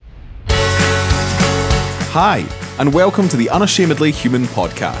Hi, and welcome to the Unashamedly Human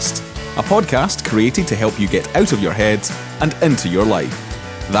podcast, a podcast created to help you get out of your head and into your life.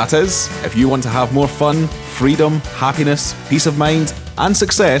 That is, if you want to have more fun, freedom, happiness, peace of mind, and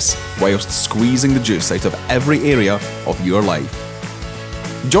success whilst squeezing the juice out of every area of your life.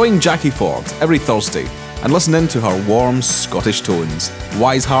 Join Jackie Ford every Thursday and listen in to her warm Scottish tones,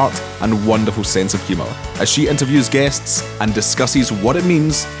 wise heart, and wonderful sense of humour as she interviews guests and discusses what it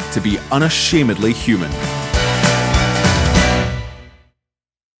means to be unashamedly human.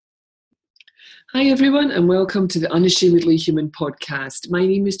 Hi everyone, and welcome to the Unashamedly Human podcast. My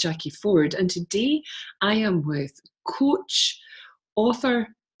name is Jackie Ford, and today I am with coach, author,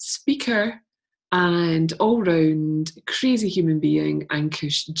 speaker, and all-round crazy human being,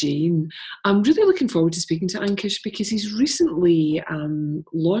 Ankush Jain. I'm really looking forward to speaking to Ankush because he's recently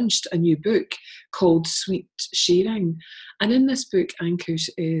launched a new book called Sweet Sharing. And in this book, Ankush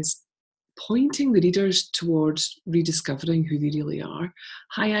is pointing the readers towards rediscovering who they really are.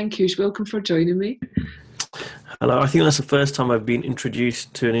 Hi Ankush, welcome for joining me. Hello, I think that's the first time I've been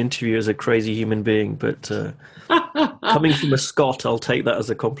introduced to an interview as a crazy human being, but coming from a Scot, I'll take that as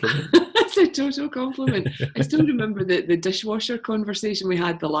a compliment. It's a total compliment. I still remember the dishwasher conversation we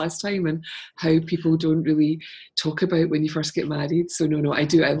had the last time and how people don't really talk about when you first get married. So no, I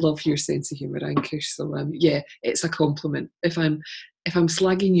do. I love your sense of humour, Ankush. So yeah, it's a compliment. If I'm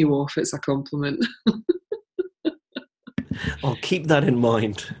slagging you off, it's a compliment. I'll keep that in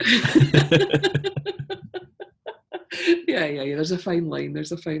mind. Yeah. There's a fine line.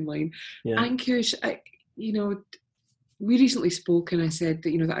 Yeah. Ankush, we recently spoke and I said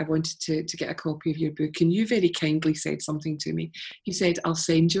that, that I wanted to get a copy of your book, and you very kindly said something to me. You said, I'll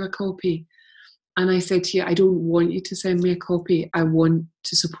send you a copy. And I said to you, I don't want you to send me a copy. I want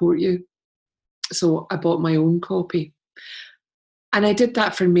to support you. So I bought my own copy. And I did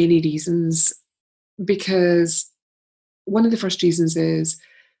that for many reasons, because one of the first reasons is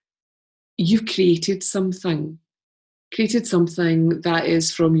you've created something that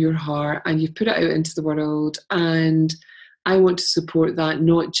is from your heart, and you've put it out into the world, and I want to support that,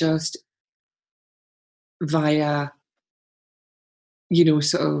 not just via,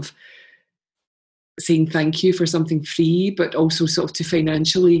 sort of saying thank you for something free, but also sort of to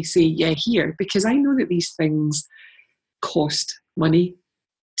financially say, yeah, here, because I know that these things cost money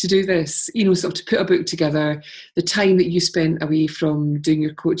to do this, sort of to put a book together, the time that you spent away from doing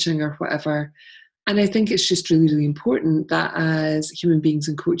your coaching or whatever. And I think it's just really, really important that as human beings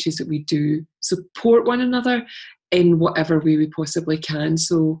and coaches that we do support one another in whatever way we possibly can.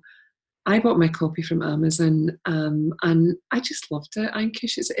 So I bought my copy from Amazon and I just loved it,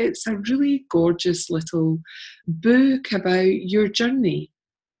 Ankush. It's a really gorgeous little book about your journey.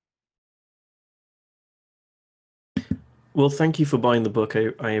 Well, thank you for buying the book.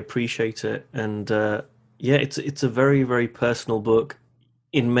 I appreciate it. And it's a very, very personal book.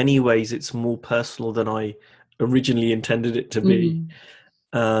 In many ways, it's more personal than I originally intended it to be.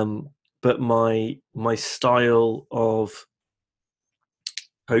 But my style of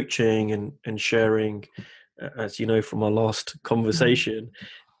coaching and sharing, as you know from our last conversation,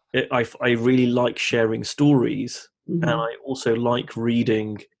 I really like sharing stories, and I also like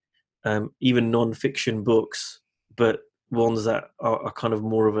reading even non-fiction books, but ones that are kind of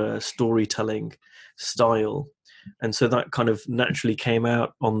more of a storytelling style. And so that kind of naturally came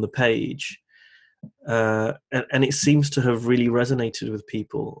out on the page. And it seems to have really resonated with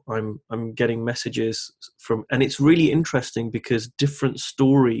people. I'm getting messages from, and it's really interesting because different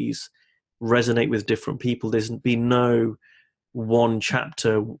stories resonate with different people. There's been no one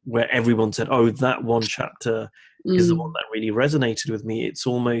chapter where everyone said, oh, that one chapter is the one that really resonated with me. It's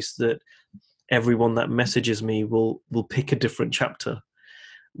almost that everyone that messages me will pick a different chapter,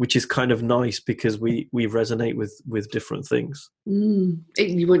 which is kind of nice because we resonate with different things.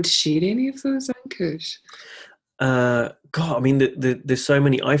 You want to share any of those, Ankush? God, I mean, there's so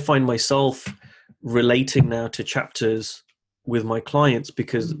many. I find myself relating now to chapters with my clients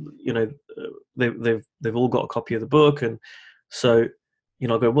because they've all got a copy of the book, and so I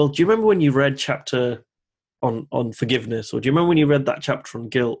go, well, do you remember when you read chapter on forgiveness, or do you remember when you read that chapter on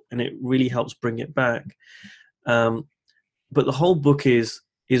guilt? And it really helps bring it back. But the whole book is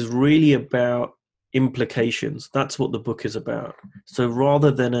really about implications. That's what the book is about. So rather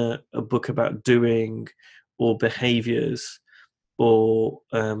than a book about doing or behaviors or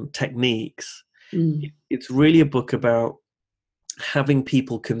techniques, it's really a book about having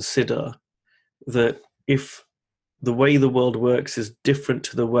people consider that if the way the world works is different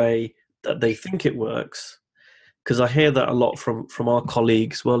to the way that they think it works, because I hear that a lot from our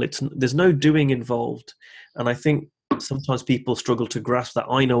colleagues. Well, there's no doing involved, and I think sometimes people struggle to grasp that.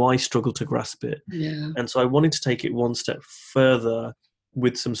 I know I struggle to grasp it. Yeah. And so I wanted to take it one step further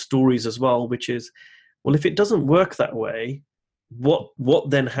with some stories as well, which is, well, if it doesn't work that way, what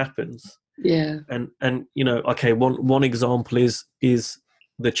then happens? Yeah. And you know, okay, one example is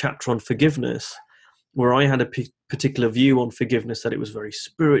the chapter on forgiveness, where I had a particular view on forgiveness, that it was very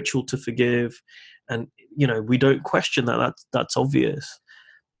spiritual to forgive, and you know, we don't question that. That's obvious.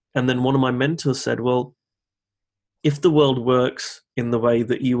 And then one of my mentors said, well, if the world works in the way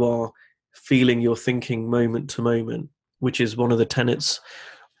that you are feeling your thinking moment to moment, which is one of the tenets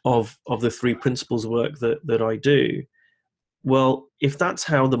of the three principles work that I do, well, if that's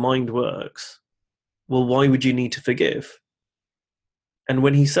how the mind works, well, why would you need to forgive? And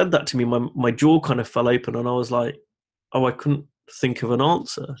when he said that to me, my jaw kind of fell open, and I was like, oh, I couldn't think of an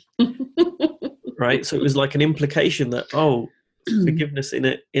answer. Right? So it was like an implication that, oh, forgiveness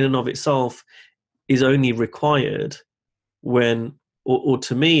in and of itself is only required when, or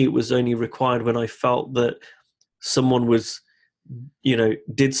to me, it was only required when I felt that someone was, you know,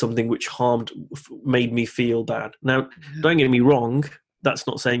 did something which made me feel bad. Now, don't get me wrong, that's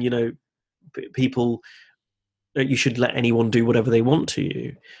not saying, you know, people, you should let anyone do whatever they want to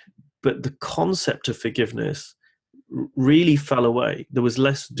you. But the concept of forgiveness really fell away. There was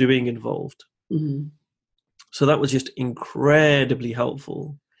less doing involved. Mm-hmm. So that was just incredibly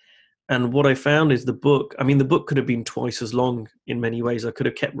helpful. And what I found is the book could have been twice as long in many ways. I could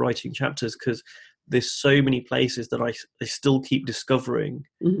have kept writing chapters, because there's so many places that I still keep discovering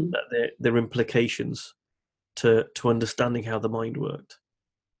that there are implications to understanding how the mind worked.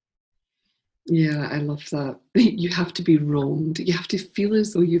 Yeah, I love that. You have to be wronged. You have to feel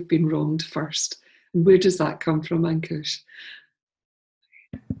as though you've been wronged first. Where does that come from, Ankush?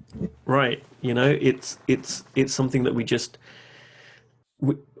 Right. You know, it's something that we just,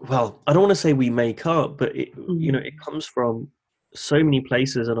 well, I don't want to say we make up, but you know, it comes from so many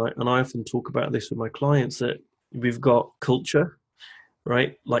places, and I often talk about this with my clients, that we've got culture,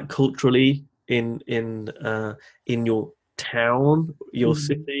 right? Like culturally in your town, your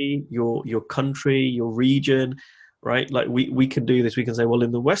city, your country, your region, right? Like we can do this. We can say, well,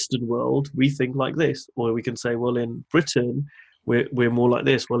 in the Western world, we think like this, or we can say, well, in Britain, we're more like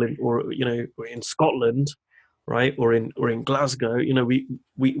this. Well, we're in Scotland, right, or in Glasgow, you know,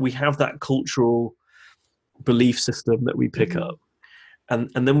 we have that cultural belief system that we pick up, and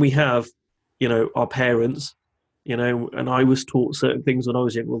then we have, you know, our parents, you know, and I was taught certain things when I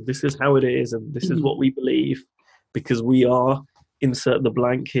was young. Well, this is how it is, and this is what we believe, because we are, insert the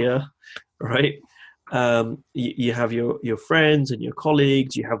blank here, right? You have your friends and your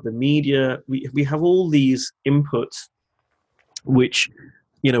colleagues, you have the media, we have all these inputs which,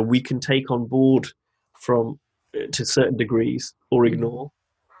 you know, we can take on board from to certain degrees or ignore.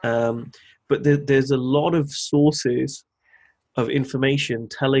 But there's a lot of sources of information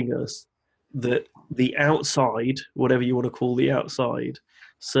telling us that the outside, whatever you want to call the outside,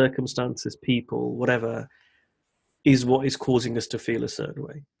 circumstances, people, whatever, is what is causing us to feel a certain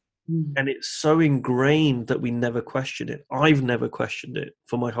way. And it's so ingrained that we never question it. I've never questioned it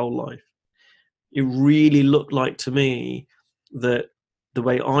for my whole life. It really looked like to me that the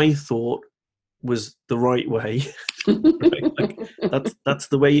way I thought was the right way. Right? Like, that's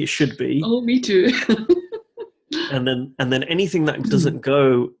the way it should be. Oh, me too. And then anything that doesn't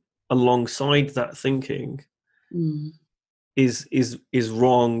go alongside that thinking is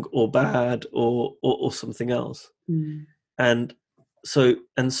wrong or bad or something else. And so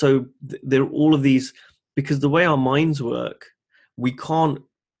there are all of these, because the way our minds work, we can't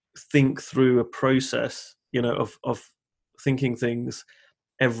think through a process, you know, of thinking things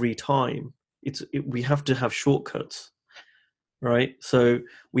every time. We have to have shortcuts, right? So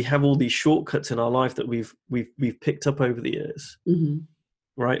we have all these shortcuts in our life that we've picked up over the years,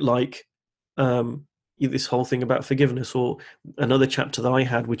 right? Like this whole thing about forgiveness, or another chapter that I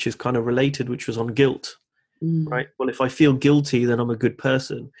had, which is kind of related, which was on guilt. Right. Well, if I feel guilty, then I'm a good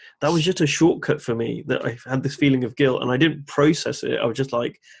person. That was just a shortcut for me, that I had this feeling of guilt, and I didn't process it. I was just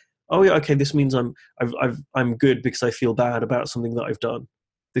like, oh yeah, okay, this means I'm good because I feel bad about something that I've done.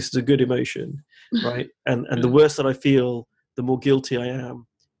 This is a good emotion, right? And the worse that I feel, the more guilty I am,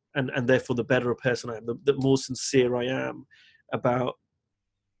 and therefore the better a person I am, the more sincere I am about,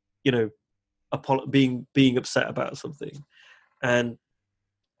 you know, being upset about something.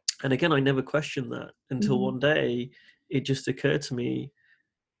 And again, I never questioned that until one day it just occurred to me,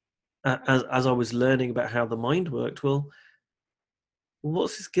 as I was learning about how the mind worked. Well,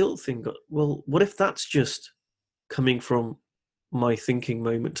 what's this guilt thing got? Well, what if that's just coming from my thinking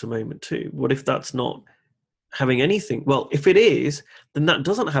moment to moment too? What if that's not having anything. Well, if it is, then that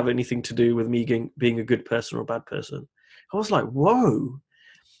doesn't have anything to do with me being a good person or a bad person. I was like, whoa.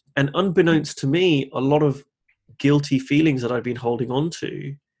 And unbeknownst to me, a lot of guilty feelings that I'd been holding on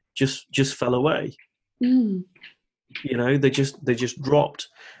to just fell away. Mm. You know, they just dropped.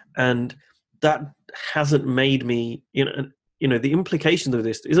 And that hasn't made me, the implication of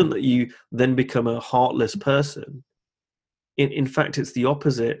this isn't that you then become a heartless person. In fact, it's the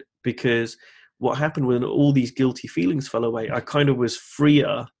opposite, because what happened when all these guilty feelings fell away, I kind of was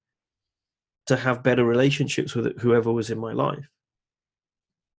freer to have better relationships with whoever was in my life.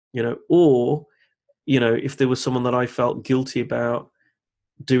 Or, if there was someone that I felt guilty about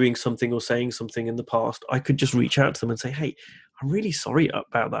doing something or saying something in the past, I could just reach out to them and say, hey, I'm really sorry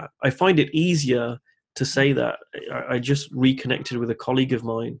about that. I find it easier to say that. I just reconnected with a colleague of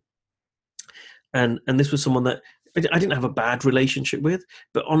mine, and this was someone that I didn't have a bad relationship with,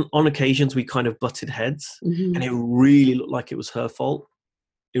 but on occasions we kind of butted heads, Mm-hmm. and it really looked like it was her fault.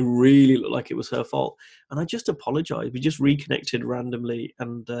 And I just apologized. We just reconnected randomly,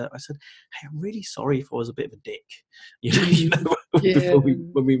 and I said, hey, I'm really sorry if I was a bit of a dick, before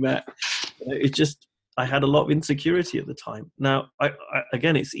when we met. It's just, I had a lot of insecurity at the time. Now, I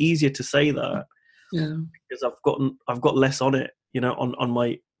again, it's easier to say that, because I've got less on it,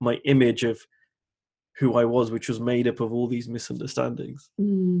 on my image of who I was, which was made up of all these misunderstandings.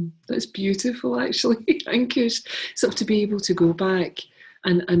 That's beautiful, actually, Ankush. Sort of to be able to go back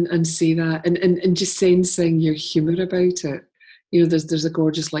and say that, and just sensing your humour about it. There's a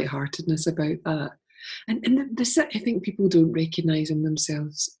gorgeous lightheartedness about that. And this, I think people don't recognise in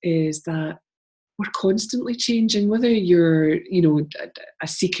themselves, is that we're constantly changing, whether you're, a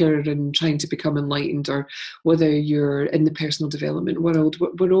seeker and trying to become enlightened, or whether you're in the personal development world.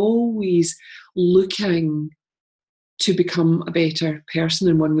 We're always looking to become a better person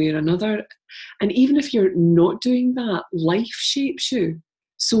in one way or another. And even if you're not doing that, life shapes you.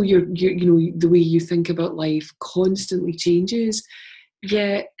 So you're the way you think about life constantly changes.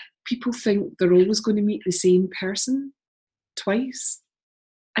 Yet people think they're always going to meet the same person twice.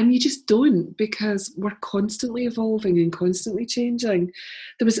 And you just don't, because we're constantly evolving and constantly changing.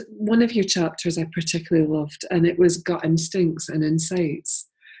 There was one of your chapters I particularly loved, and it was Gut Instincts and Insights.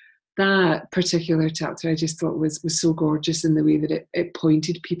 That particular chapter I just thought was so gorgeous in the way that it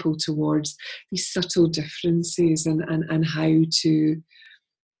pointed people towards these subtle differences and how to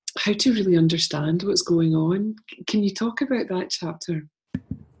really understand what's going on. Can you talk about that chapter?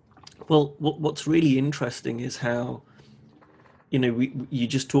 Well, what's really interesting is how, you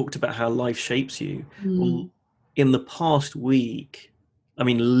just talked about how life shapes you. Well, in the past week, I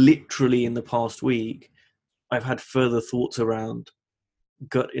mean, literally in the past week, I've had further thoughts around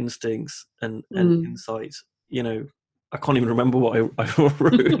gut instincts and insights. I can't even remember what I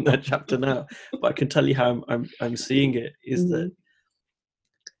wrote in that chapter now, but I can tell you how I'm seeing it is that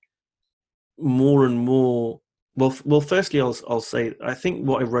more and more. Well, firstly, I'll say I think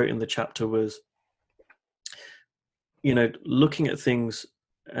what I wrote in the chapter was, looking at things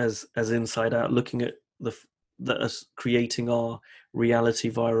as inside out, looking at us creating our reality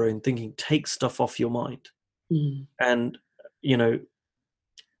via our own thinking. Take stuff off your mind, and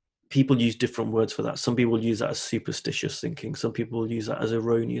people use different words for that. Some people use that as superstitious thinking. Some people use that as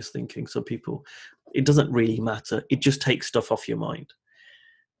erroneous thinking. Some people, it doesn't really matter. It just takes stuff off your mind.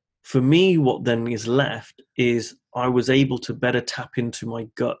 For me, what then is left is I was able to better tap into my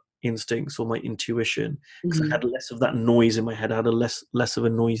gut instincts or my intuition, because I had less of that noise in my head. I had a less of a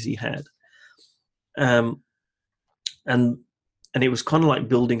noisy head. And it was kind of like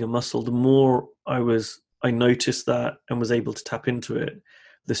building a muscle. The more I noticed that and was able to tap into it,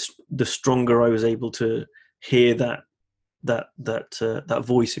 the stronger I was able to hear that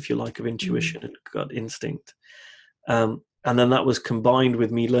voice, if you like, of intuition and gut instinct. And then that was combined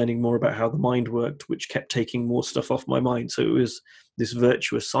with me learning more about how the mind worked, which kept taking more stuff off my mind. So it was this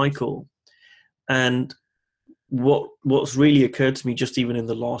virtuous cycle. And what's really occurred to me just even in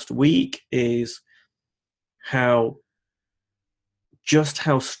the last week is how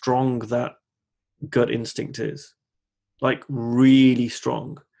strong that gut instinct is, like really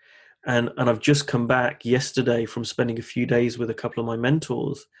strong. And I've just come back yesterday from spending a few days with a couple of my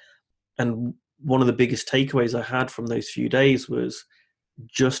mentors. And one of the biggest takeaways I had from those few days was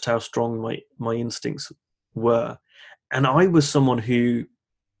just how strong my instincts were. And I was someone who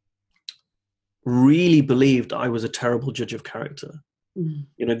really believed I was a terrible judge of character.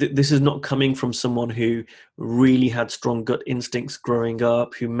 This is not coming from someone who really had strong gut instincts growing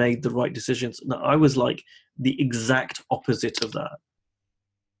up, who made the right decisions. No, I was like the exact opposite of that.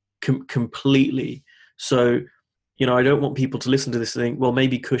 Completely. So, I don't want people to listen to this and think, well,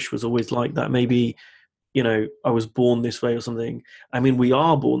 maybe Kush was always like that. Maybe I was born this way or something. I mean, we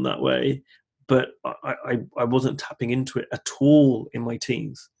are born that way, but I wasn't tapping into it at all in my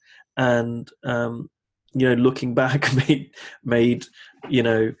teens. And, looking back, made,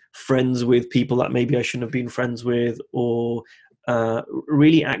 friends with people that maybe I shouldn't have been friends with, or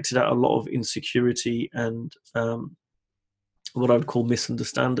really acted out a lot of insecurity and what I would call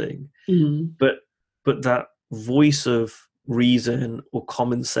misunderstanding. Mm-hmm. But that voice of reason or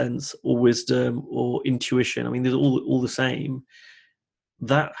common sense or wisdom or intuition, I mean, there's all the same.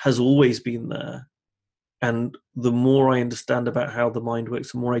 That has always been there. And the more I understand about how the mind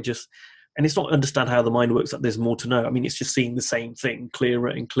works, the more and it's not understand how the mind works that there's more to know. I mean, it's just seeing the same thing clearer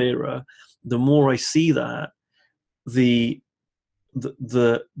and clearer. The more I see that, the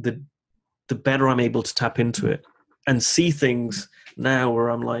better I'm able to tap into it and see things now where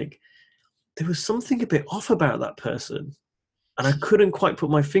I'm like, there was something a bit off about that person, and I couldn't quite put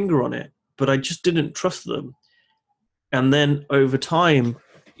my finger on it, but I just didn't trust them. And then over time,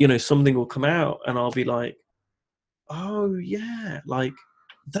 something will come out and I'll be like, oh yeah, like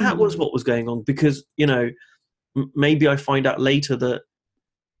that was what was going on. Because, maybe I find out later that,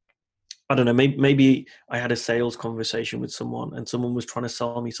 I don't know, maybe I had a sales conversation with someone and someone was trying to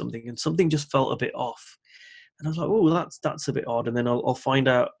sell me something and something just felt a bit off. And I was like, oh, that's a bit odd. And then I'll find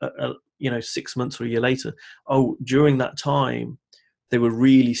out, 6 months or a year later, oh, during that time, they were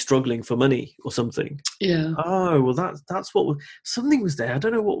really struggling for money or something. Yeah. Oh, well, that's something was there. I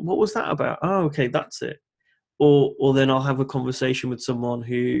don't know what was that about. Oh, okay, that's it. Or then I'll have a conversation with someone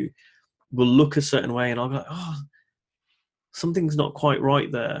who will look a certain way, and I'll go, oh, something's not quite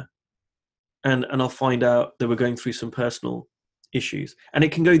right there. And I'll find out they were going through some personal issues. And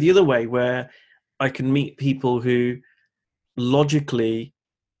it can go the other way, where I can meet people who logically,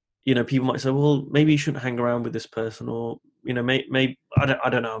 people might say, well, maybe you shouldn't hang around with this person, or, maybe I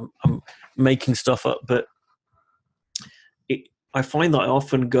don't know, I'm making stuff up, but I find that I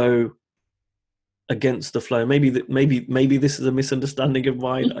often go against the flow. Maybe this is a misunderstanding of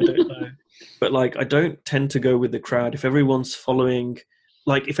mine. I don't know. But like, I don't tend to go with the crowd. If everyone's following,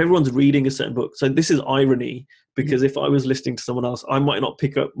 like if everyone's reading a certain book, so this is irony, because if I was listening to someone else, I might not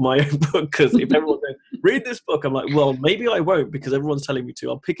pick up my own book, because if everyone goes, read this book, I'm like, well, maybe I won't, because everyone's telling me to.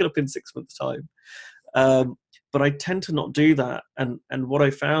 I'll pick it up in 6 months' time. But I tend to not do that. And what I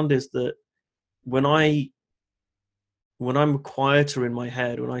found is that when I'm quieter in my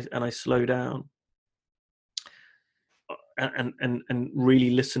head, and I slow down and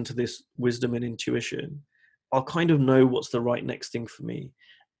really listen to this wisdom and intuition, I'll kind of know what's the right next thing for me.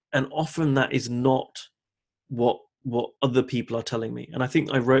 And often that is not what other people are telling me. And I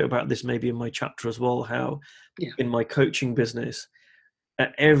think I wrote about this maybe in my chapter as well, how in my coaching business,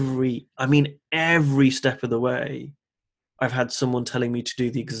 at every step of the way, I've had someone telling me to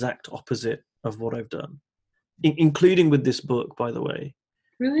do the exact opposite of what I've done, including with this book, by the way.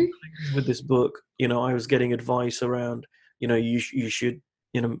 Really? With this book, I was getting advice around, you should,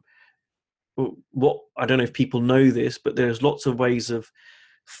 what, I don't know if people know this, but there's lots of ways of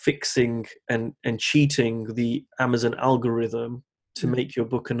fixing and cheating the Amazon algorithm to make your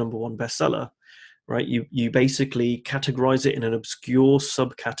book a #1 bestseller, right? You basically categorize it in an obscure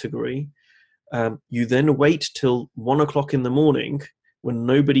subcategory. You then wait till 1 o'clock in the morning when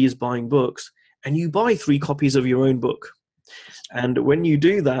nobody is buying books, and you buy 3 copies of your own book. And when you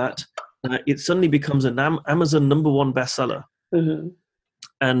do that, it suddenly becomes an Amazon #1 bestseller. Mm-hmm.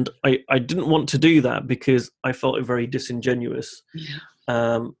 And I didn't want to do that because I felt it very disingenuous. Yeah.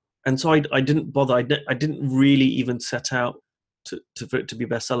 And so I didn't bother. I didn't really even set out for it to be a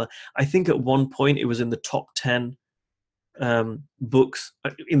bestseller. I think at one point it was in the top 10 books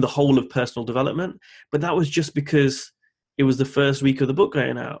in the whole of personal development, but that was just because it was the first week of the book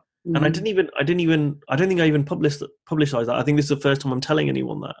going out. Mm-hmm. And I don't think I even publicized that. I think this is the first time I'm telling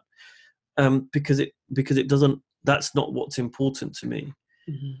anyone that, because it doesn't, that's not what's important to me.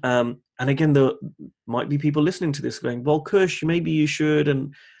 Mm-hmm. And again, there might be people listening to this going, well, Kush, maybe you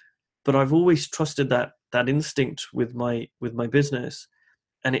should. But I've always trusted that instinct with my business,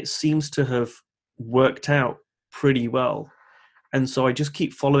 and it seems to have worked out pretty well. And so I just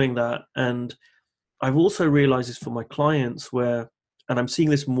keep following that. And I've also realized this for my clients and I'm seeing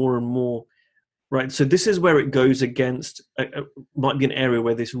this more and more, right? So this is where it goes against, might be an area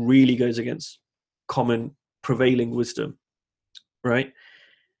where this really goes against common prevailing wisdom, right?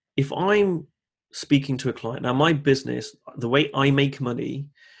 If I'm speaking to a client, now my business, the way I make money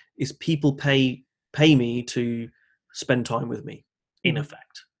is people pay me to spend time with me, in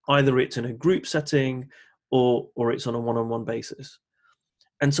effect. Either it's in a group setting or it's on a one-on-one basis.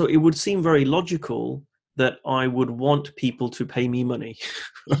 And so it would seem very logical that I would want people to pay me money,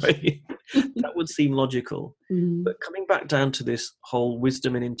 right? That would seem logical. But coming back down to this whole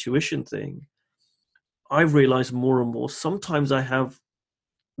wisdom and intuition thing, I've realized more and more, sometimes I have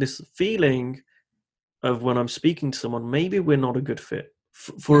this feeling of when I'm speaking to someone, maybe we're not a good fit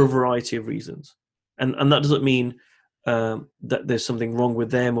for a variety of reasons. And that doesn't mean that there's something wrong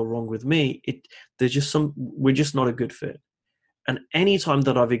with them or wrong with me. We're just not a good fit. And any time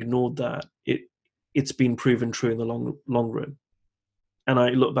that I've ignored that, it's been proven true in the long run. And I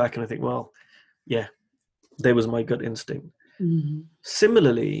look back and I think, well, yeah, there was my gut instinct.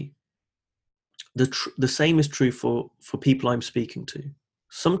 Similarly, the same is true for people I'm speaking to.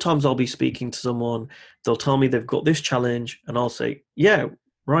 Sometimes I'll be speaking to someone, they'll tell me they've got this challenge, and I'll say, yeah,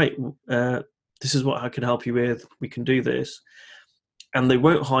 right, this is what I can help you with, we can do this. And they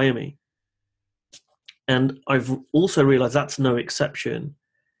won't hire me. And I've also realized that's no exception.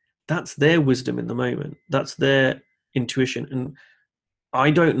 That's their wisdom in the moment. That's their intuition. And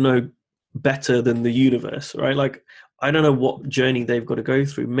I don't know better than the universe, right? Like, I don't know what journey they've got to go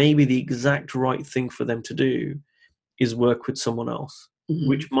through. Maybe the exact right thing for them to do is work with someone else,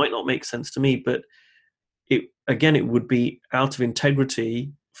 which might not make sense to me, but it would be out of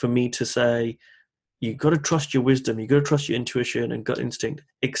integrity for me to say, you've got to trust your wisdom, you've got to trust your intuition and gut instinct,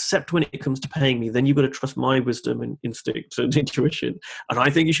 except when it comes to paying me, then you've got to trust my wisdom and instinct and intuition, and I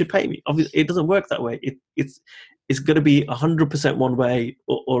think you should pay me. Obviously, it doesn't work that way. It's going to be 100% one way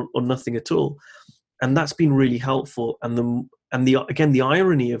or nothing at all. And that's been really helpful. And the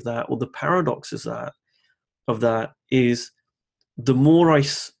irony of that, or the paradox of that is, the more I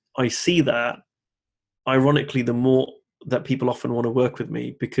see that, ironically, the more that people often want to work with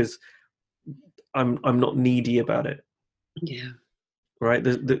me, because I'm not needy about it. Yeah. Right.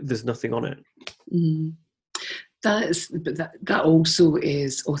 There's nothing on it. That also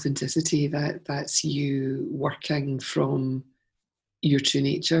is authenticity. That's you working from your true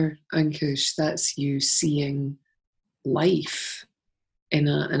nature, Ankush. That's you seeing life in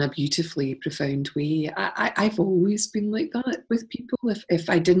a beautifully profound way. I've always been like that with people. If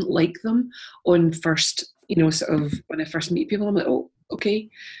I didn't like them on first, sort of when I first meet people, I'm like, oh, okay.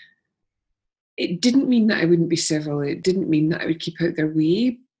 It didn't mean that I wouldn't be civil. It didn't mean that I would keep out their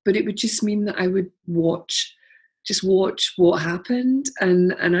way, but it would just mean that I would watch what happened.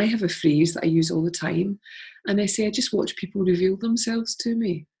 And I have a phrase that I use all the time. And I say, I just watch people reveal themselves to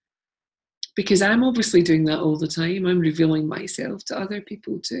me. Because I'm obviously doing that all the time. I'm revealing myself to other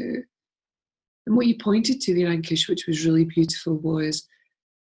people too. And what you pointed to there, Ankush, which was really beautiful, was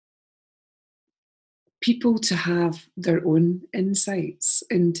people to have their own insights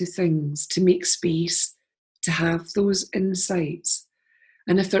into things, to make space to have those insights.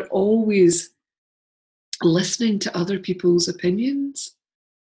 And if they're always listening to other people's opinions,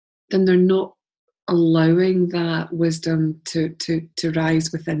 then they're not allowing that wisdom to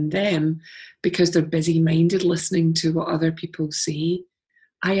rise within them, because they're busy-minded listening to what other people say.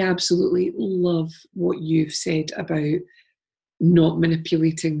 I absolutely love what you've said about not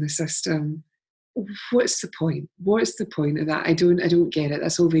manipulating the system. What's the point? What's the point of that? I don't get it.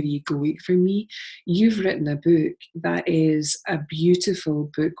 That's all very egoic for me. You've written a book that is a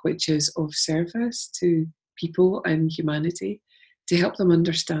beautiful book, which is of service to people and humanity, to help them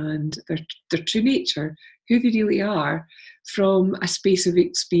understand their true nature, who they really are, from a space of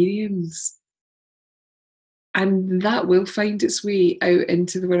experience. And that will find its way out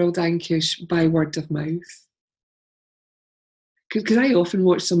into the world, Ankush, by word of mouth. Because I often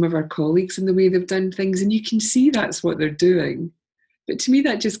watch some of our colleagues and the way they've done things, and you can see that's what they're doing. But to me,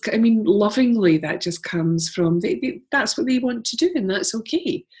 lovingly, that just comes from, that's what they want to do, and that's okay.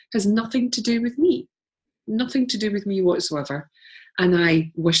 It has nothing to do with me. Nothing to do with me whatsoever. And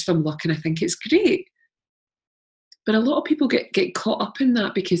I wish them luck, and I think it's great. But a lot of people get caught up in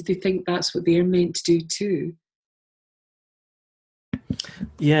that because they think that's what they're meant to do too.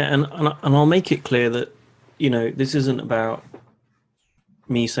 Yeah, and I'll make it clear that, this isn't about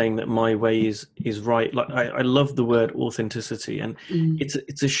me saying that my way is right. Like, I love the word authenticity, and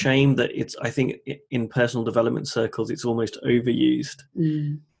it's a shame that I think in personal development circles it's almost overused.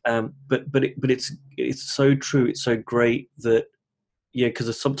 But it's so true. It's so great that, because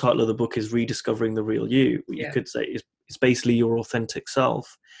the subtitle of the book is Rediscovering the Real You. You could say it's basically your authentic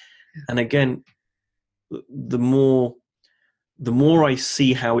self. And again, the more I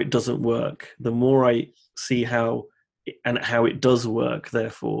see how it doesn't work, the more I see how it does work.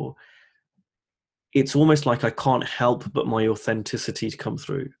 Therefore, it's almost like I can't help but my authenticity to come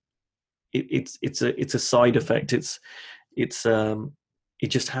through. It's a side effect. It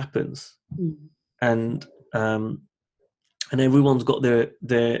just happens. And everyone's got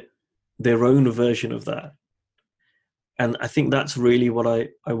their their own version of that. And I think that's really what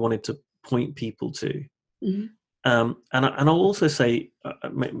I wanted to point people to. Mm-hmm. And I'll also say,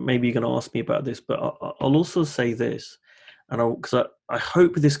 maybe you're going to ask me about this, but I'll also say this, and because I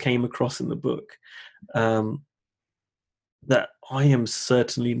hope this came across in the book, that I am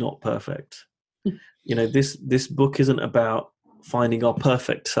certainly not perfect. You know, this book isn't about finding our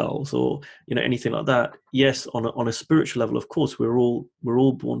perfect selves or, you know, anything like that. Yes, on a spiritual level, of course, we're all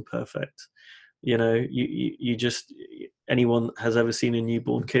born perfect. You know, you just, anyone has ever seen a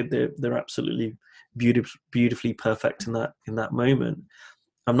newborn kid, they're absolutely beautifully perfect in that moment.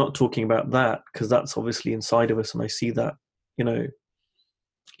 I'm not talking about that, because that's obviously inside of us, and I see that, you know,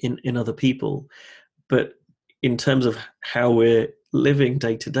 in other people. But in terms of how we're living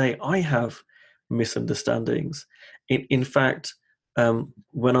day to day, I have misunderstandings. In fact,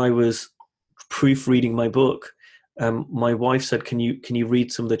 when I was proofreading my book, my wife said, "Can you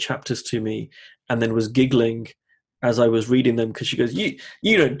read some of the chapters to me?" And then was giggling as I was reading them, because she goes, "You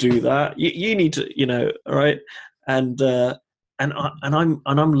don't do that. You need to, you know, all right." And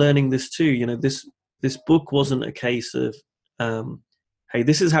I'm learning this too. You know, this book wasn't a case of, hey,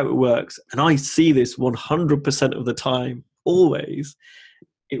 this is how it works, and I see this 100% of the time, always.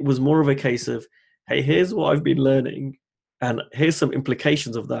 It was more of a case of, hey, here's what I've been learning, and here's some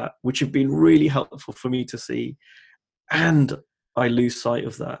implications of that, which have been really helpful for me to see. And I lose sight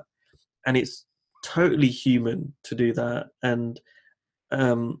of that. And it's totally human to do that. And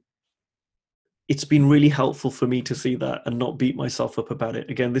it's been really helpful for me to see that and not beat myself up about it.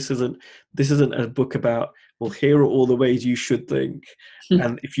 Again, this isn't a book about, well, here are all the ways you should think,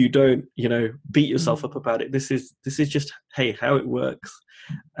 and if you don't, you know, beat yourself up about it. This is just, hey, how it works.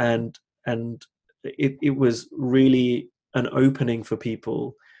 And it was really an opening for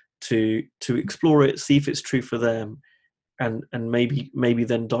people to explore it, see if it's true for them, and maybe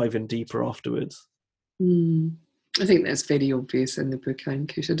then dive in deeper afterwards. I think that's very obvious in the book,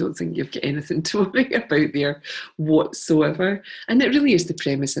 Ankush. I don't think you've got anything to worry about there whatsoever. And it really is the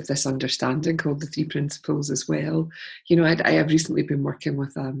premise of this understanding called the Three Principles as well. You know, I have recently been working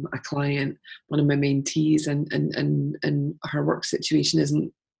with a client, one of my mentees, and her work situation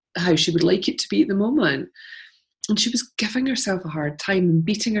isn't how she would like it to be at the moment. And she was giving herself a hard time and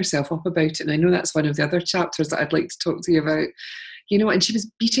beating herself up about it. And I know that's one of the other chapters that I'd like to talk to you about. You know, and she was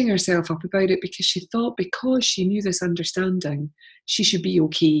beating herself up about it because she thought, because she knew this understanding, she should be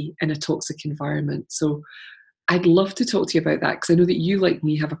okay in a toxic environment. So I'd love to talk to you about that, because I know that you, like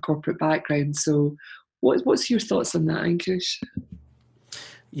me, have a corporate background. So what's your thoughts on that, Ankush?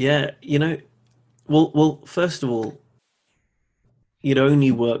 Yeah, you know, well, first of all, it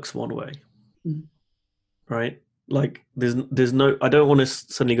only works one way, right? Like there's no, I don't want to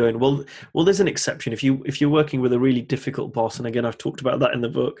suddenly go in, well, there's an exception. If you're working with a really difficult boss, and again, I've talked about that in the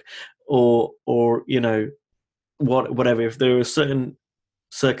book, or you know, whatever, if there are certain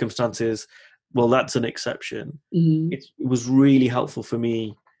circumstances, well, that's an exception. It was really helpful for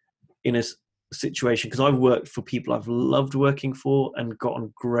me in a situation, because I've worked for people I've loved working for and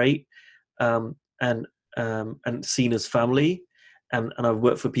gotten great, and seen as family, and I've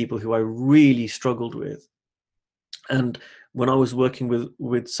worked for people who I really struggled with. And when I was working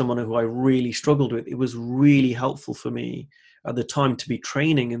with someone who I really struggled with, it was really helpful for me at the time to be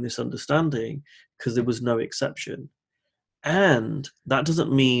training in this understanding, because there was no exception. And that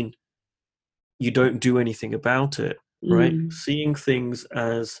doesn't mean you don't do anything about it, right? Seeing things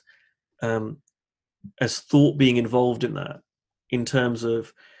as thought being involved in that, in terms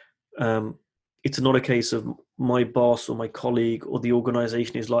of, it's not a case of my boss or my colleague or the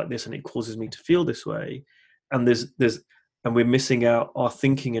organization is like this and it causes me to feel this way, and and we're missing out our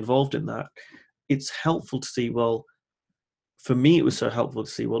thinking involved in that. It's helpful to see, well, for me, it was so helpful to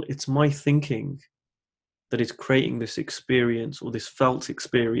see, well, it's my thinking that is creating this experience, or this felt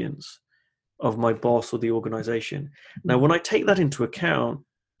experience, of my boss or the organization. Now, when I take that into account,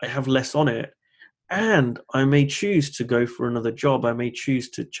 I have less on it, and I may choose to go for another job. I may choose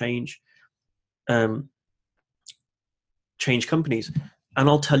to change companies, and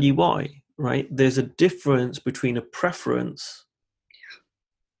I'll tell you why. Right? There's a difference between a preference,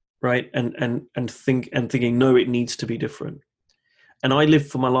 right, and thinking, no, it needs to be different. And I lived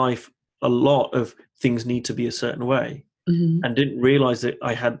for my life a lot of things need to be a certain way, and didn't realize that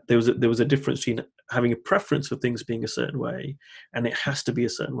there was a difference between having a preference for things being a certain way and it has to be a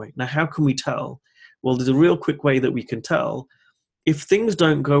certain way. Now, how can we tell? Well, there's a real quick way that we can tell. If things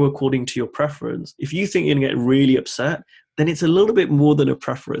don't go according to your preference, if you think you're going to get really upset, then it's a little bit more than a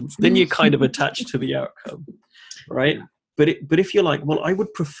preference. Then you're kind of attached to the outcome, right? But if you're like, well, I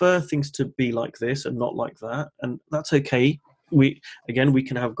would prefer things to be like this and not like that, and that's okay. we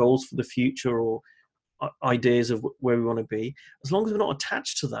can have goals for the future or ideas of where we want to be. As long as we're not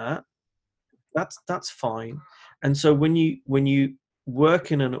attached to that, that's fine. And so when you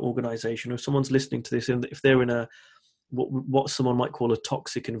work in an organization, or someone's listening to this, and if they're in a what someone might call a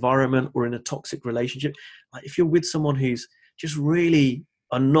toxic environment or in a toxic relationship, like if you're with someone who's just really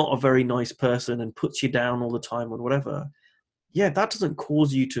are not a very nice person and puts you down all the time or whatever, yeah, that doesn't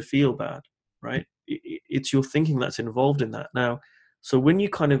cause you to feel bad, right? It's your thinking that's involved in that. Now, so when you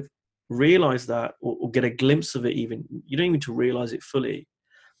kind of realize that, or get a glimpse of it, even, you don't need to realize it fully,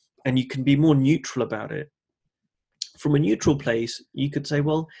 and you can be more neutral about it. From a neutral place, you could say,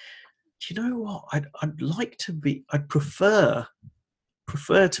 well, do you know what? I'd prefer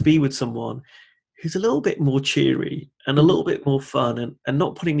to be with someone who's a little bit more cheery and a little bit more fun and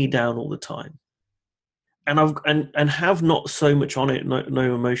not putting me down all the time. And have not so much on it,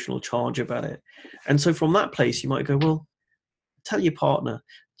 no emotional charge about it. And so from that place, you might go, well, tell your partner,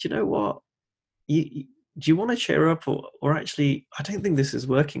 do you know what? Do you want to cheer up, or actually, I don't think this is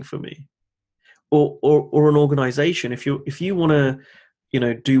working for me. Or an organization, if you want to,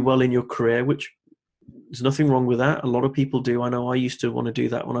 do well in your career, which there's nothing wrong with that. A lot of people do. I know I used to want to do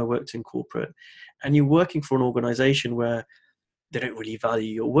that when I worked in corporate. And you're working for an organization where they don't really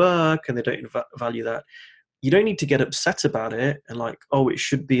value your work and they don't value that. You don't need to get upset about it and like, oh, it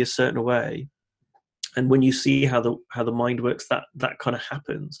should be a certain way. And when you see how the mind works, that kind of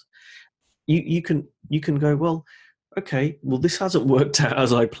happens. You can go, well, okay, well, this hasn't worked out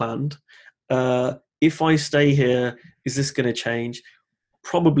as I planned. If I stay here, is this going to change?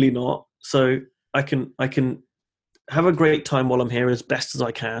 Probably not. So I can have a great time while I'm here as best as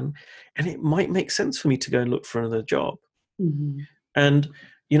I can, and it might make sense for me to go and look for another job. Mm-hmm. And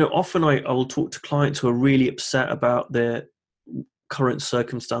often I will talk to clients who are really upset about their current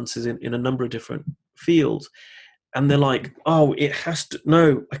circumstances in a number of different fields, and they're like, oh, it has to,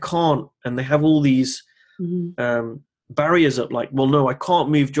 no, I can't. And they have all these barriers up, like, well, no, I can't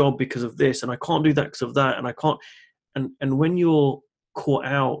move job because of this, and I can't do that because of that, and I can't. And when you're caught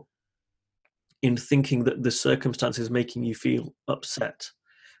out in thinking that the circumstance is making you feel upset,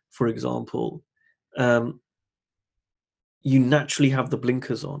 for example, you naturally have the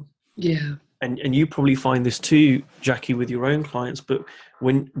blinkers on. Yeah. And you probably find this too, Jackie, with your own clients. But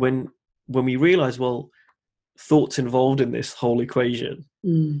when we realize, well, thoughts involved in this whole equation,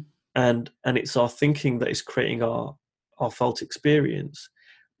 and it's our thinking that is creating our felt experience,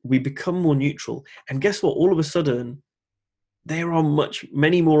 we become more neutral. And guess what? All of a sudden, there are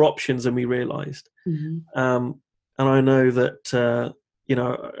many more options than we realized. Mm-hmm. And I know that,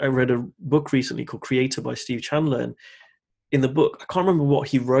 I read a book recently called Creator by Steve Chandler. And in the book, I can't remember what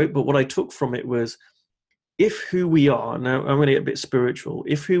he wrote, but what I took from it was, if who we are, now I'm going to get a bit spiritual,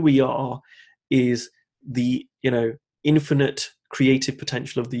 if who we are is the, infinite creative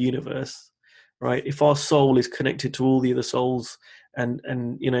potential of the universe, right? If our soul is connected to all the other souls, and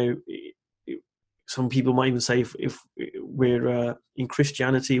some people might even say if we're in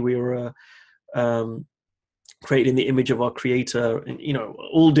Christianity, we're created in the image of our Creator, and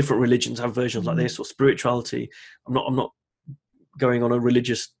all different religions have versions like this, or spirituality. I'm not going on a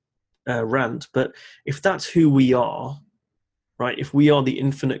religious rant, but if that's who we are, right? If we are the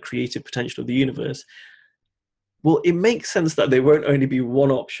infinite creative potential of the universe, well, it makes sense that there won't only be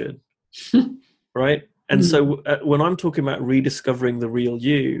one option, right? And so when I'm talking about rediscovering the real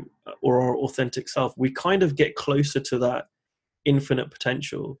you or our authentic self, we kind of get closer to that infinite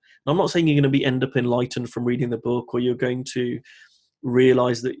potential. And I'm not saying you're going to end up enlightened from reading the book, or you're going to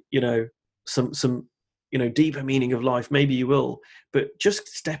realize that, some deeper meaning of life. Maybe you will, but just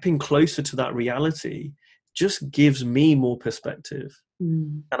stepping closer to that reality just gives me more perspective.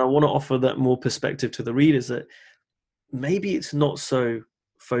 And I want to offer that more perspective to the readers, that maybe it's not so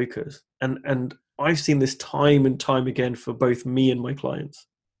focused. And I've seen this time and time again for both me and my clients.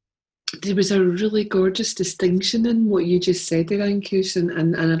 There was a really gorgeous distinction in what you just said there, Ankush,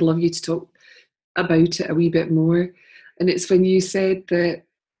 and I'd love you to talk about it a wee bit more. And it's when you said that,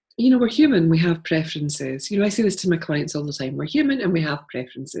 we're human, we have preferences. I say this to my clients all the time. We're human and we have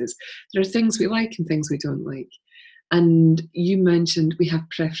preferences. There are things we like and things we don't like. And you mentioned we have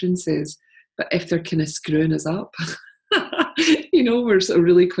preferences, but if they're kind of screwing us up, we're sort of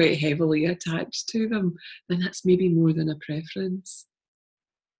really quite heavily attached to them, then that's maybe more than a preference.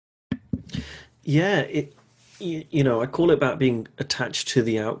 Yeah, I call it about being attached to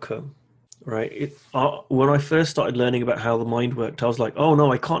the outcome, right? When I first started learning about how the mind worked, I was like, oh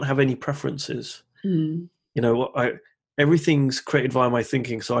no, I can't have any preferences. Everything's created via my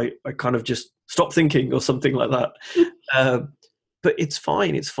thinking, so I kind of just stop thinking or something like that. But it's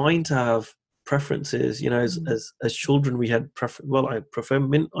fine. It's fine to have preferences. As children, we had I prefer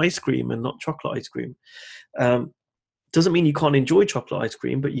mint ice cream and not chocolate ice cream. Doesn't mean you can't enjoy chocolate ice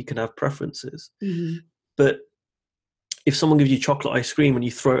cream, but you can have preferences. Mm-hmm. But if someone gives you chocolate ice cream and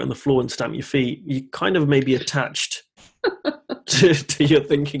you throw it on the floor and stamp your feet, you kind of may be attached to your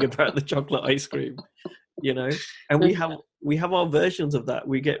thinking about the chocolate ice cream, and we have our versions of that.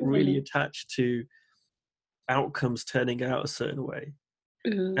 We get really attached to outcomes turning out a certain way.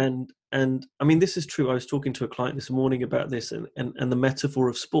 And I mean, this is true. I was talking to a client this morning about this and the metaphor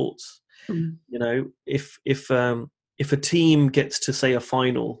of sports. If a team gets to, say, a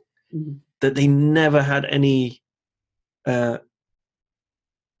final that they never had any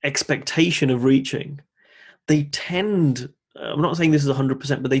expectation of reaching, they tend, I'm not saying this is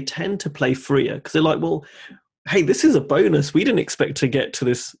 100%, but they tend to play freer because they're like, well, hey, this is a bonus. We didn't expect to get to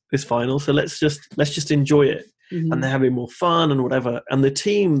this final, so let's just enjoy it. And they're having more fun and whatever. And the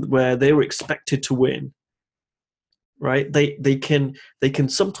team where they were expected to win, right? They can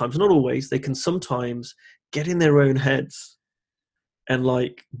sometimes, not always, they can sometimes get in their own heads and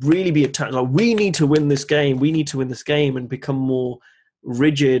like really be attached. Like, we need to win this game. We need to win this game, and become more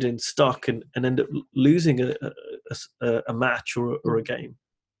rigid and stuck and end up losing a match or a game.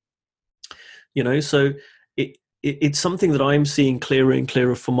 So it's something that I'm seeing clearer and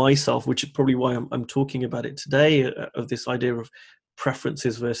clearer for myself, which is probably why I'm talking about it today, of this idea of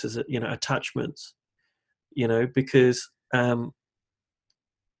preferences versus attachments. Because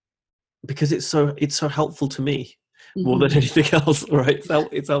it's so helpful to me more than anything else, right?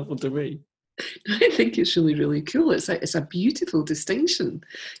 It's helpful to me. I think it's really, really cool. It's a beautiful distinction,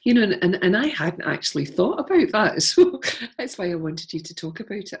 and I hadn't actually thought about that. So that's why I wanted you to talk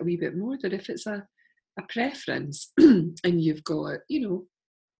about it a wee bit more, that if it's a preference and you've got, you're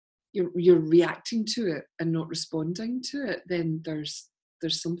reacting to it and not responding to it, then there's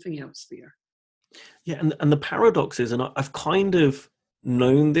something else there. Yeah, and the paradox is, and I've kind of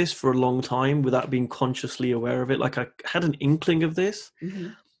known this for a long time without being consciously aware of it. Like, I had an inkling of this.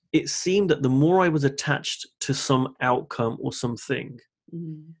 It seemed that the more I was attached to some outcome or something,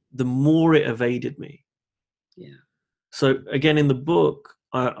 the more it evaded me. Yeah. So again, in the book,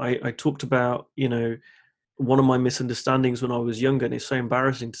 I talked about, one of my misunderstandings when I was younger, and it's so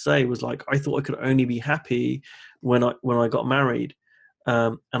embarrassing to say, was like, I thought I could only be happy when I got married.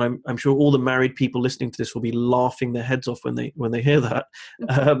 And I'm sure all the married people listening to this will be laughing their heads off when they hear that.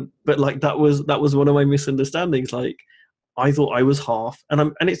 But like, that was one of my misunderstandings. Like, I thought I was half,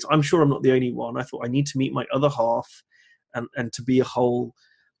 and I'm sure I'm not the only one. I thought I need to meet my other half, and to be a whole.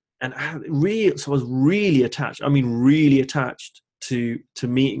 And so I was really attached. I mean, really attached to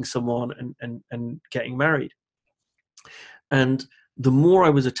meeting someone and getting married. And the more I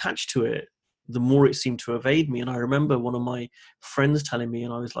was attached to it, the more it seemed to evade me. And I remember one of my friends telling me,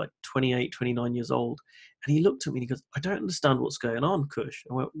 and I was like 28, 29 years old, and he looked at me and he goes, I don't understand what's going on, Kush.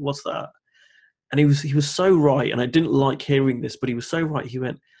 I went, what's that? And he was so right. And I didn't like hearing this, but he was so right. He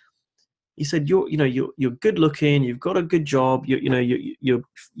said, you're good looking, you've got a good job, you're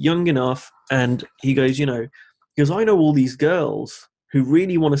young enough. And he goes, I know all these girls who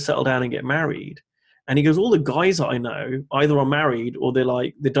really want to settle down and get married. And he goes, all the guys that I know either are married or they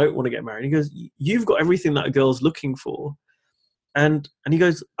don't want to get married. He goes, you've got everything that a girl's looking for. And he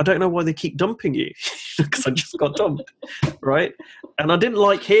goes, I don't know why they keep dumping you, because I just got dumped, right? And I didn't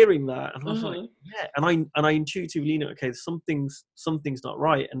like hearing that. And I was like, yeah. And I intuitively knew, okay, something's not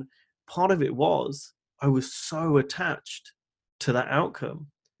right. And part of it was I was so attached to that outcome.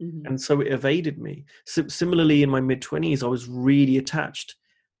 And so it evaded me. Similarly, in my mid-20s, I was really attached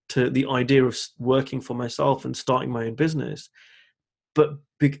to the idea of working for myself and starting my own business. But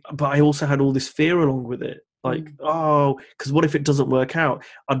I also had all this fear along with it. Like, because what if it doesn't work out?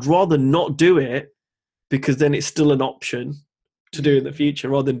 I'd rather not do it, because then it's still an option to do in the future,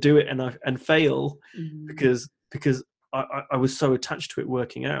 rather than do it and fail because I was so attached to it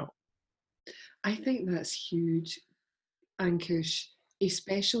working out. I think that's huge, Ankush,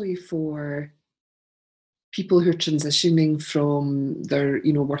 especially for people who are transitioning from their,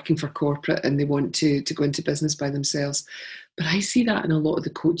 working for corporate and they want to go into business by themselves. But I see that in a lot of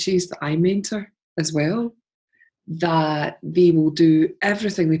the coaches that I mentor as well, that they will do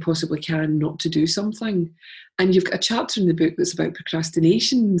everything they possibly can not to do something. And you've got a chapter in the book that's about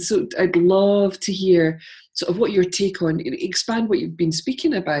procrastination. So I'd love to hear sort of what your take on, expand what you've been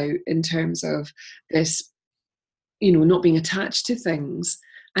speaking about in terms of this, not being attached to things,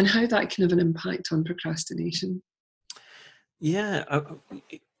 and how that can have an impact on procrastination. Yeah,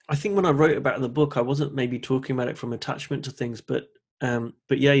 I think when I wrote about it in the book, I wasn't maybe talking about it from attachment to things, but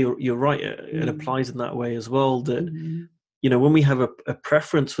yeah, you're right. It applies in that way as well. That when we have a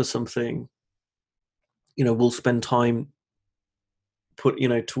preference for something, we'll spend time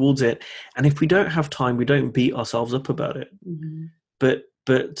towards it. And if we don't have time, we don't beat ourselves up about it. Mm-hmm. But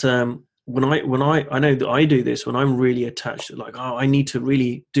when I know that I do this, when I'm really attached to, like, oh, I need to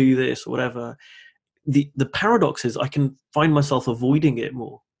really do this or whatever, the paradox is I can find myself avoiding it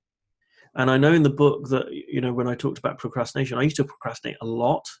more. And I know in the book that, when I talked about procrastination, I used to procrastinate a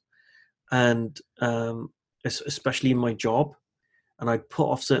lot, and especially in my job, and I'd put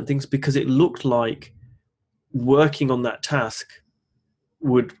off certain things because it looked like working on that task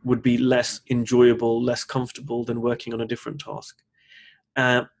would be less enjoyable, less comfortable than working on a different task.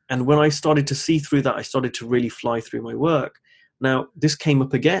 And when I started to see through that, I started to really fly through my work. Now, this came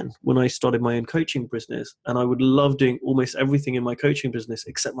up again when I started my own coaching business, and I would love doing almost everything in my coaching business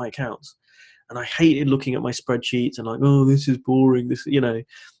except my accounts. And I hated looking at my spreadsheets and like, oh, this is boring. This,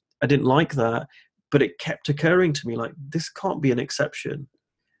 I didn't like that, but it kept occurring to me like, this can't be an exception.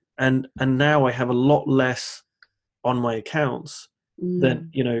 And now I have a lot less on my accounts than,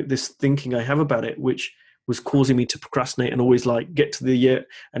 this thinking I have about it, which was causing me to procrastinate and always like get to the year.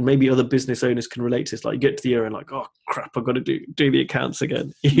 And maybe other business owners can relate to this, like get to the year and like, oh crap, I've got to do the accounts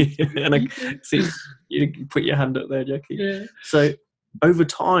again. And I see you put your hand up there, Jackie. Yeah. So over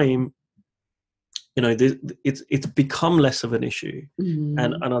time, it's become less of an issue,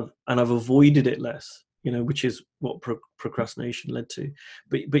 and I've avoided it less, which is what procrastination led to.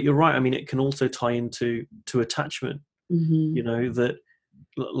 But you're right. I mean, it can also tie into attachment. That,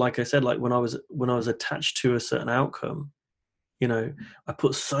 like I said, like when I was attached to a certain outcome, I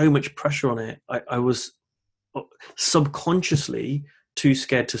put so much pressure on it. I was subconsciously too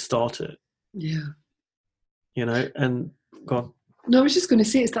scared to start it. Yeah. And go on. No, I was just going to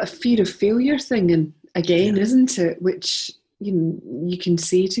say it's that fear of failure thing, and again, isn't it? Which you can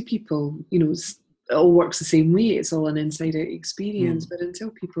say to people, it all works the same way. It's all an inside-out experience, but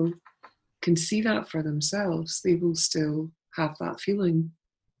until people can see that for themselves, they will still have that feeling.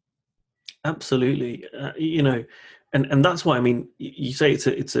 Absolutely, and that's why, I mean, you say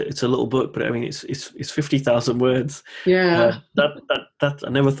it's a little book, but I mean it's 50,000 words. Yeah, that I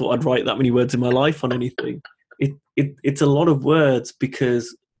never thought I'd write that many words in my life on anything. It's a lot of words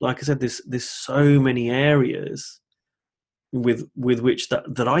because, like I said, there's so many areas with which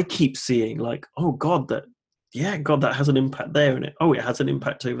that I keep seeing, like, oh God, that has an impact there, and it has an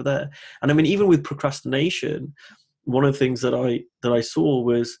impact over there. And I mean, even with procrastination, one of the things that I saw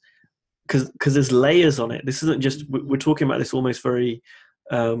was, because there's layers on it. This isn't just, we're talking about this almost very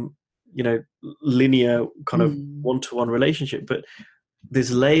linear kind of one-to-one relationship, but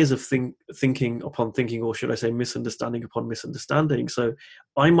there's layers of thinking upon thinking, or should I say misunderstanding upon misunderstanding. So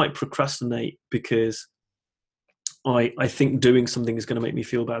I might procrastinate because I think doing something is going to make me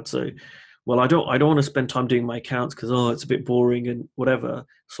feel bad. So, well, I don't want to spend time doing my accounts because, it's a bit boring and whatever.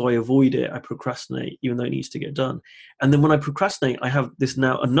 So I avoid it. I procrastinate, even though it needs to get done. And then when I procrastinate, I have this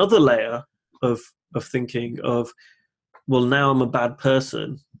now another layer of thinking of, well, now I'm a bad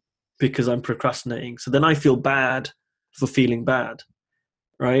person because I'm procrastinating. So then I feel bad for feeling bad.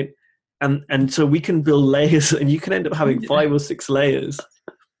 Right. And so we can build layers, and you can end up having 5 or 6 layers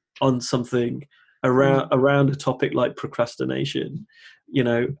on something around a topic like procrastination,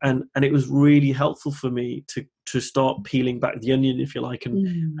 and it was really helpful for me to start peeling back the onion, if you like,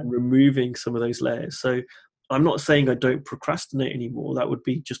 and removing some of those layers. So I'm not saying I don't procrastinate anymore. That would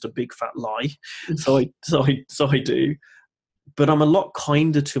be just a big fat lie. So I do, but I'm a lot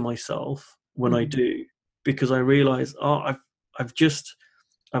kinder to myself when I do, because I realize, I've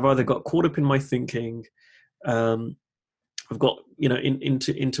either got caught up in my thinking, I've got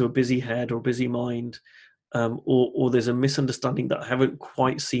into a busy head or busy mind, or there's a misunderstanding that I haven't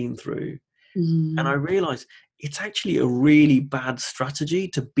quite seen through, and I realize it's actually a really bad strategy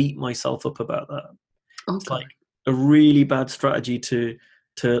to beat myself up about that. Okay. It's like a really bad strategy to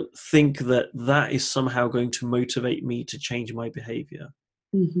think that is somehow going to motivate me to change my behavior,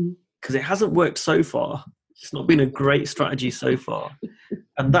 because it hasn't worked so far. It's not been a great strategy so far.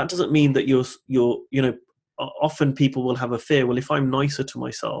 And that doesn't mean that you're often people will have a fear, well, if I'm nicer to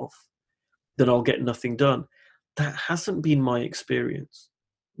myself, then I'll get nothing done. That hasn't been my experience.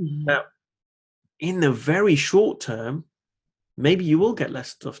 Now, in the very short term, maybe you will get less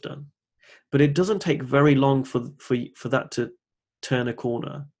stuff done, but it doesn't take very long for that to turn a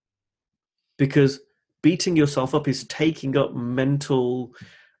corner, because beating yourself up is taking up mental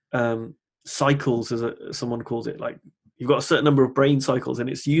cycles, as someone calls it. Like, you've got a certain number of brain cycles, and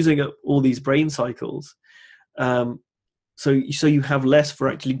it's using up all these brain cycles. So you have less for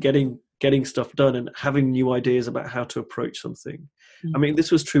actually getting stuff done and having new ideas about how to approach something. I mean,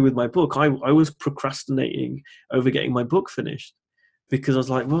 this was true with my book. I was procrastinating over getting my book finished, because I was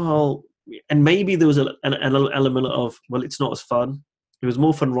like, well, and maybe there was an element of, well, it's not as fun. It was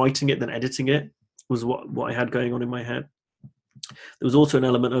more fun writing it than editing it, was what I had going on in my head. There was also an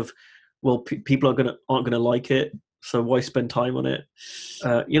element of, well, people aren't gonna like it, so why spend time on it?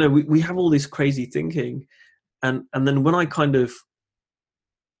 We have all this crazy thinking, and then when I kind of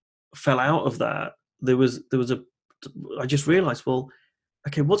fell out of that, I just realized, well,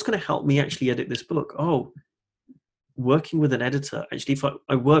 okay, what's going to help me actually edit this book? Oh, working with an editor. Actually, if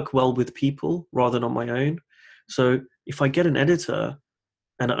I work well with people rather than on my own. So if I get an editor,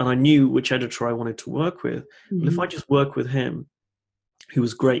 and I knew which editor I wanted to work with, well, if I just work with him, who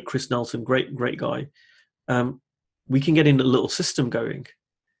was great, Chris Nelson, great guy, we can get in a little system going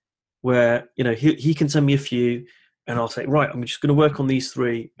where, he can send me a few, and I'll say, right, I'm just going to work on these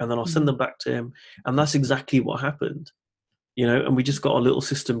 3, and then I'll send them back to him. And that's exactly what happened, and we just got a little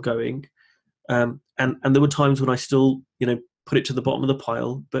system going. And there were times when I still, put it to the bottom of the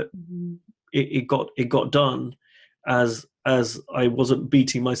pile, but it got done as I wasn't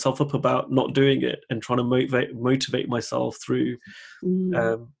beating myself up about not doing it and trying to motivate myself through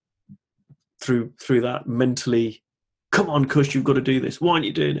that mentally. Come on, Kush, you've got to do this. Why aren't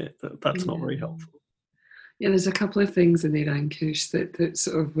you doing it? That's not very helpful. Yeah, there's a couple of things in there, Ankush, that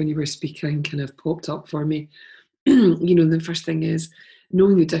sort of, when you were speaking, kind of popped up for me. The first thing is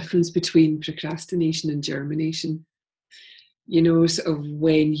knowing the difference between procrastination and germination. Sort of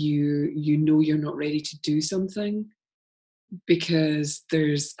when you know you're not ready to do something because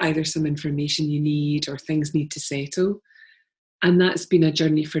there's either some information you need or things need to settle. And that's been a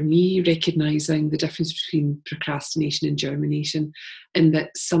journey for me, recognising the difference between procrastination and germination, and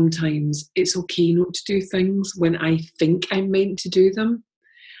that sometimes it's okay not to do things when I think I'm meant to do them,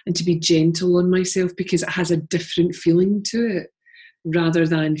 and to be gentle on myself because it has a different feeling to it, rather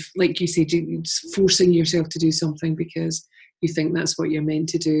than, like you said, just forcing yourself to do something because you think that's what you're meant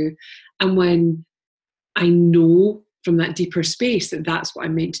to do. And when I know from that deeper space that that's what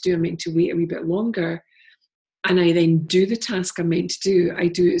I'm meant to do, I'm meant to wait a wee bit longer, and I then do the task I'm meant to do, I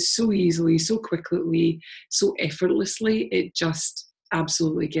do it so easily, so quickly, so effortlessly, it just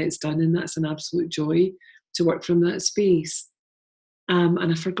absolutely gets done. And that's an absolute joy to work from that space. And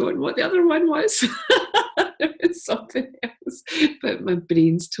I've forgotten what the other one was. It's something else, but my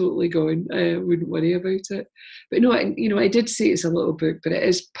brain's totally gone. I wouldn't worry about it. But no, I did say it's a little book, but it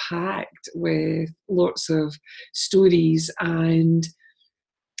is packed with lots of stories and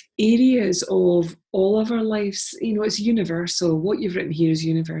areas of all of our lives. It's universal. What you've written here is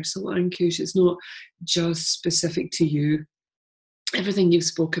universal, Ankush. It's not just specific to you. Everything you've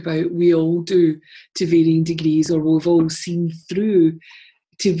spoke about, we all do to varying degrees, or we've all seen through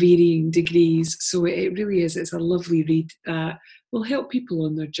to varying degrees. So it really is. It's a lovely read that will help people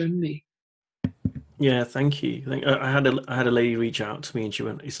on their journey. Yeah, thank you. I had a lady reach out to me, and she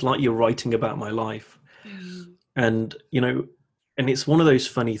went, "It's like you're writing about my life." And and it's one of those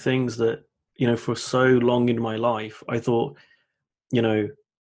funny things that, for so long in my life, I thought,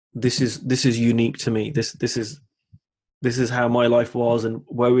 this is unique to me. This is how my life was, and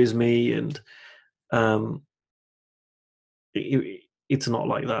woe is me. And it's not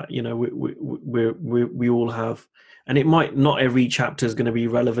like that. We all have, and it might not, every chapter is going to be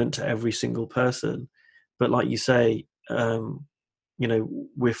relevant to every single person, but like you say,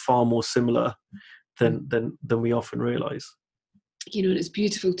 we're far more similar than we often realize. And it's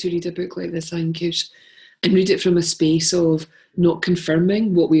beautiful to read a book like this, Ankush, and read it from a space of not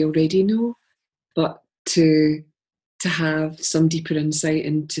confirming what we already know, but to have some deeper insight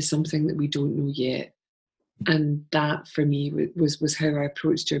into something that we don't know yet. And that, for me, was how I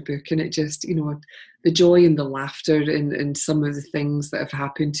approached your book. And it just, the joy and the laughter and some of the things that have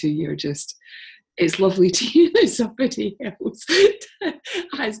happened to you are just, it's lovely to hear that somebody else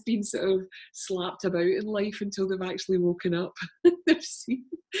has been sort of slapped about in life until they've actually woken up. They've seen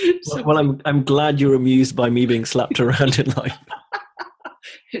well, I'm glad you're amused by me being slapped around in life.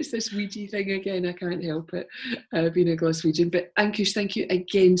 It's this Ouija thing again. I can't help it, being a Glaswegian. But Ankush, thank you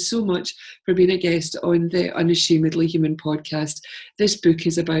again so much for being a guest on the Unashamedly Human podcast. This book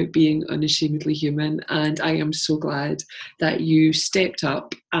is about being unashamedly human, and I am so glad that you stepped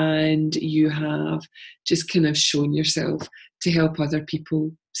up and you have just kind of shown yourself to help other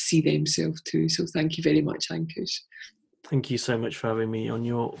people see themselves too. So thank you very much, Ankush. Thank you so much for having me on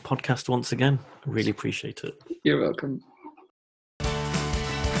your podcast once again. I really appreciate it. You're welcome.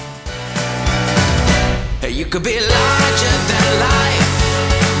 You could be larger than life,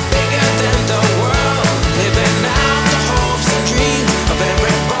 bigger than the world, living out the hopes and dreams of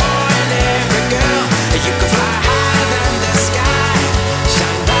every boy and every girl. You could fly higher than the sky,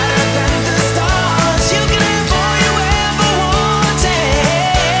 shine brighter than the stars. You can have all you ever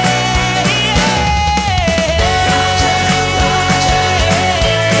wanted.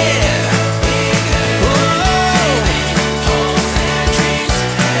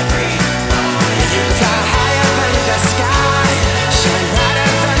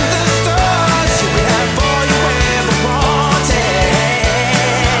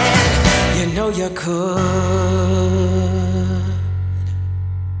 you could.